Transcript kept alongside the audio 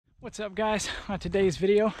What's up, guys? On today's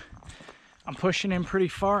video, I'm pushing in pretty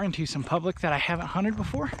far into some public that I haven't hunted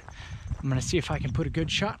before. I'm gonna see if I can put a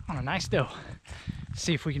good shot on a nice doe.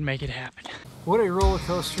 See if we can make it happen. What a roller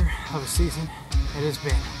coaster of a season it has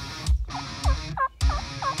been.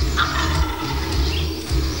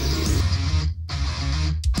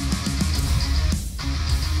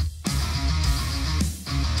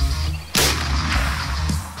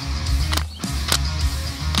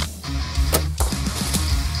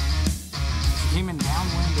 Came in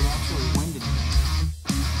downwind, it actually winded me.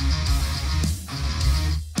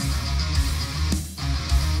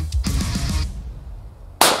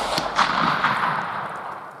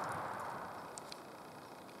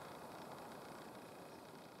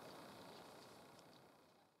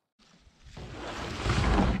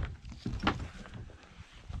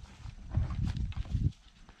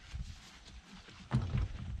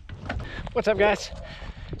 What's up, guys?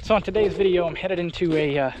 So on today's video, I'm headed into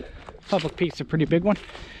a public piece, a pretty big one.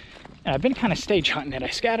 And I've been kind of stage hunting it. I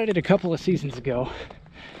scouted it a couple of seasons ago,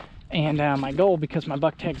 and my goal, because my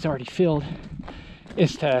buck tag's already filled,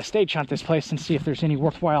 is to stage hunt this place and see if there's any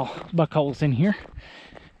worthwhile buck holes in here,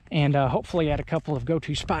 and hopefully add a couple of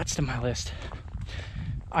go-to spots to my list.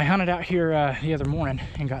 I hunted out here the other morning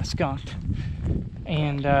and got skunked,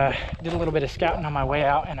 and did a little bit of scouting on my way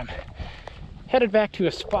out, and I'm headed back to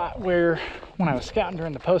a spot where, when I was scouting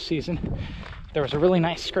during the postseason, there was a really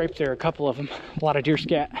nice scrape there, a couple of them, a lot of deer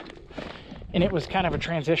scat. And it was kind of a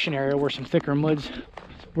transition area where some thicker woods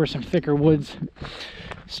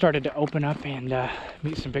started to open up and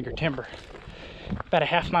meet some bigger timber. About a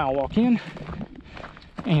half-mile walk in,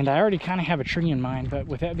 and I already kind of have a tree in mind, but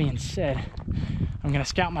with that being said, I'm gonna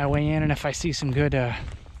scout my way in, and if I see some good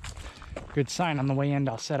sign on the way in,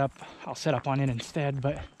 I'll set up on it instead.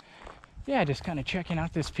 But yeah, just kind of checking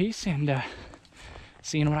out this piece and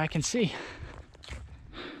seeing what I can see.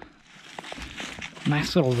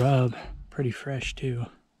 Nice little rub, pretty fresh too.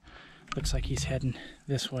 Looks like he's heading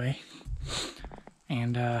this way,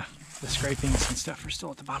 and the scrapings and stuff are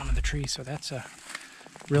still at the bottom of the tree, so that's a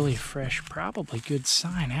really fresh, probably good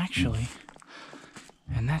sign actually.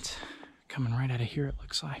 And that's coming right out of here, it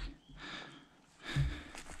looks like.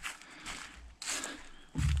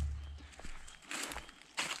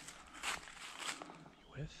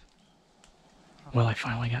 Well, I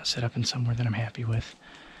finally got set up in somewhere that I'm happy with.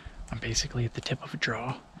 I'm basically at the tip of a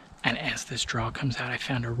draw, and as this draw comes out, I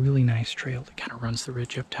found a really nice trail that kind of runs the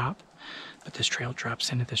ridge up top, but this trail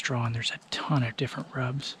drops into this draw, and there's a ton of different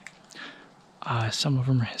rubs. Some of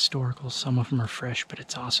them are historical, some of them are fresh, but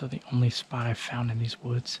it's also the only spot I've found in these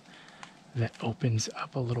woods that opens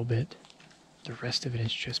up a little bit. The rest of it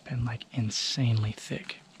has just been like insanely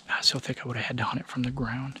thick. So thick I would have had to hunt it from the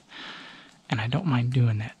ground, and I don't mind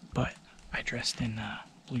doing that, but I dressed in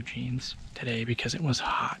blue jeans today because it was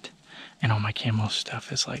hot, and all my camo stuff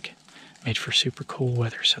is like made for super cool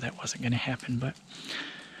weather, so that wasn't going to happen. But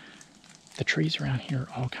the trees around here are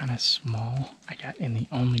all kind of small. I got in the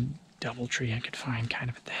only double tree I could find kind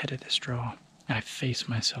of at the head of this draw, and I face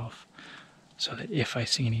myself so that if I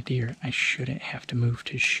see any deer, I shouldn't have to move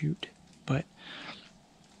to shoot. But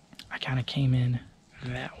I kind of came in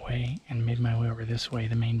that way and made my way over this way.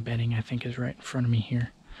 The main bedding, I think, is right in front of me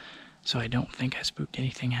here, so I don't think I spooked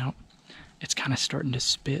anything out. It's kind of starting to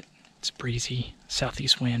spit. It's breezy,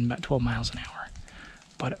 southeast wind, about 12 miles an hour.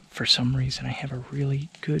 But for some reason, I have a really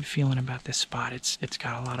good feeling about this spot. It's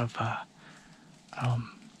got a lot of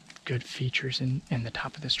good features in the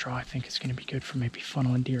top of this draw. I think it's going to be good for maybe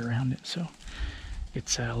funneling deer around it. So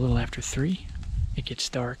it's a little after 3. It gets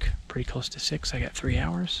dark pretty close to 6. I got 3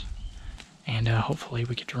 hours, and hopefully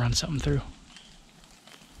we get to run something through.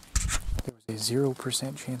 There was a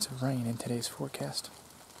 0% chance of rain in today's forecast.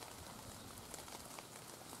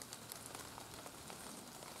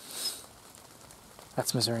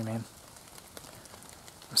 That's Missouri, man.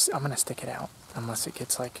 I'm gonna stick it out unless it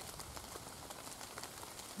gets like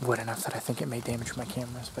wet enough that I think it may damage my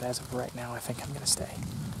cameras, but as of right now, I think I'm gonna stay.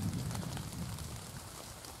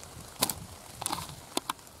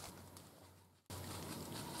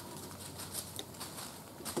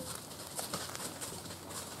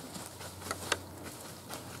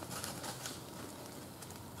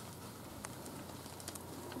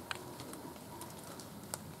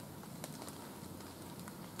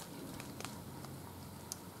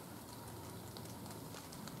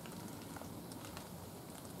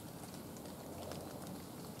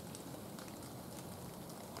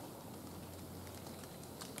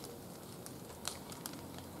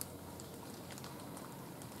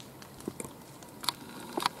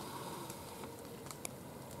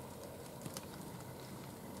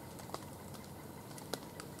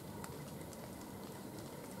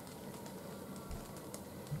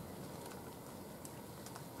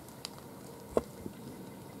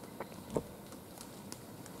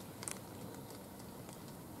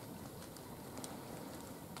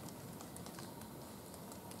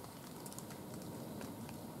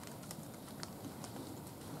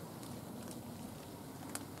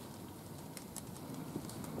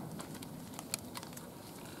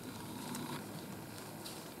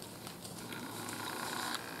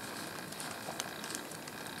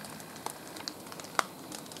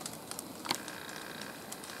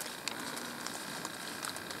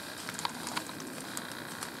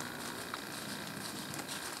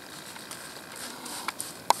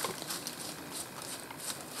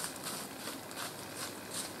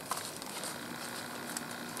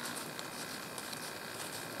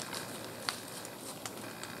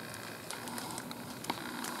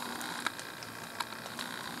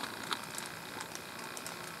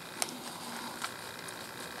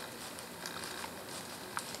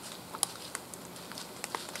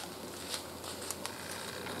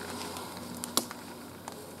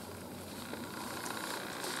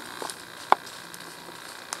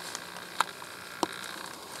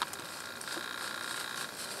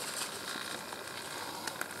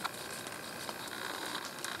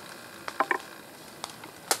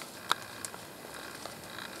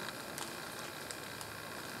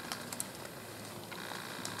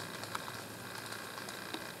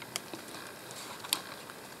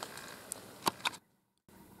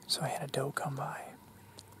 So I had a doe come by,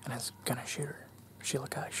 and I was gonna shoot her. She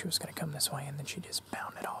looked like she was gonna come this way, and then she just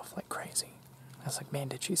bounded off like crazy. I was like, man,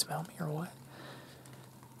 did she smell me or what?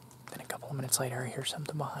 Then a couple of minutes later, I hear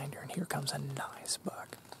something behind her, and here comes a nice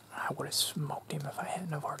buck. I would have smoked him if I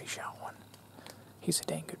hadn't have already shot one. He's a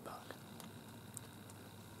dang good buck.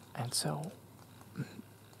 And so,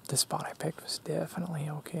 the spot I picked was definitely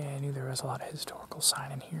okay. I knew there was a lot of historical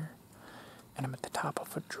sign in here. And I'm at the top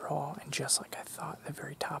of a draw, and just like I thought, the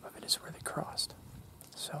very top of it is where they crossed.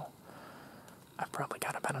 So, I've probably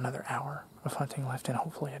got about another hour of hunting left, and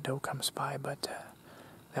hopefully a doe comes by, but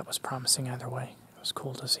that was promising either way. It was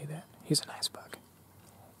cool to see that. He's a nice buck.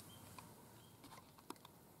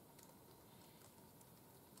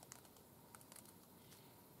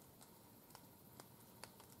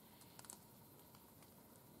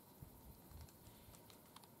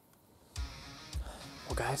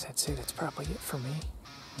 Well guys, I'd say that's probably it for me,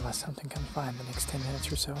 unless something comes by in the next 10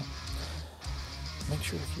 minutes or so. Make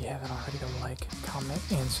sure if you haven't already to like, comment,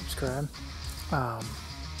 and subscribe.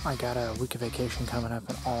 I got a week of vacation coming up,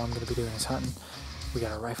 and all I'm going to be doing is hunting. We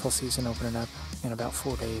got a rifle season opening up in about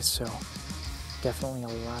 4 days, so definitely a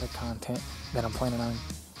lot of content that I'm planning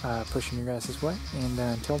on pushing your guys' way. And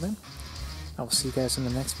until then, I will see you guys in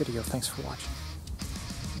the next video. Thanks for watching.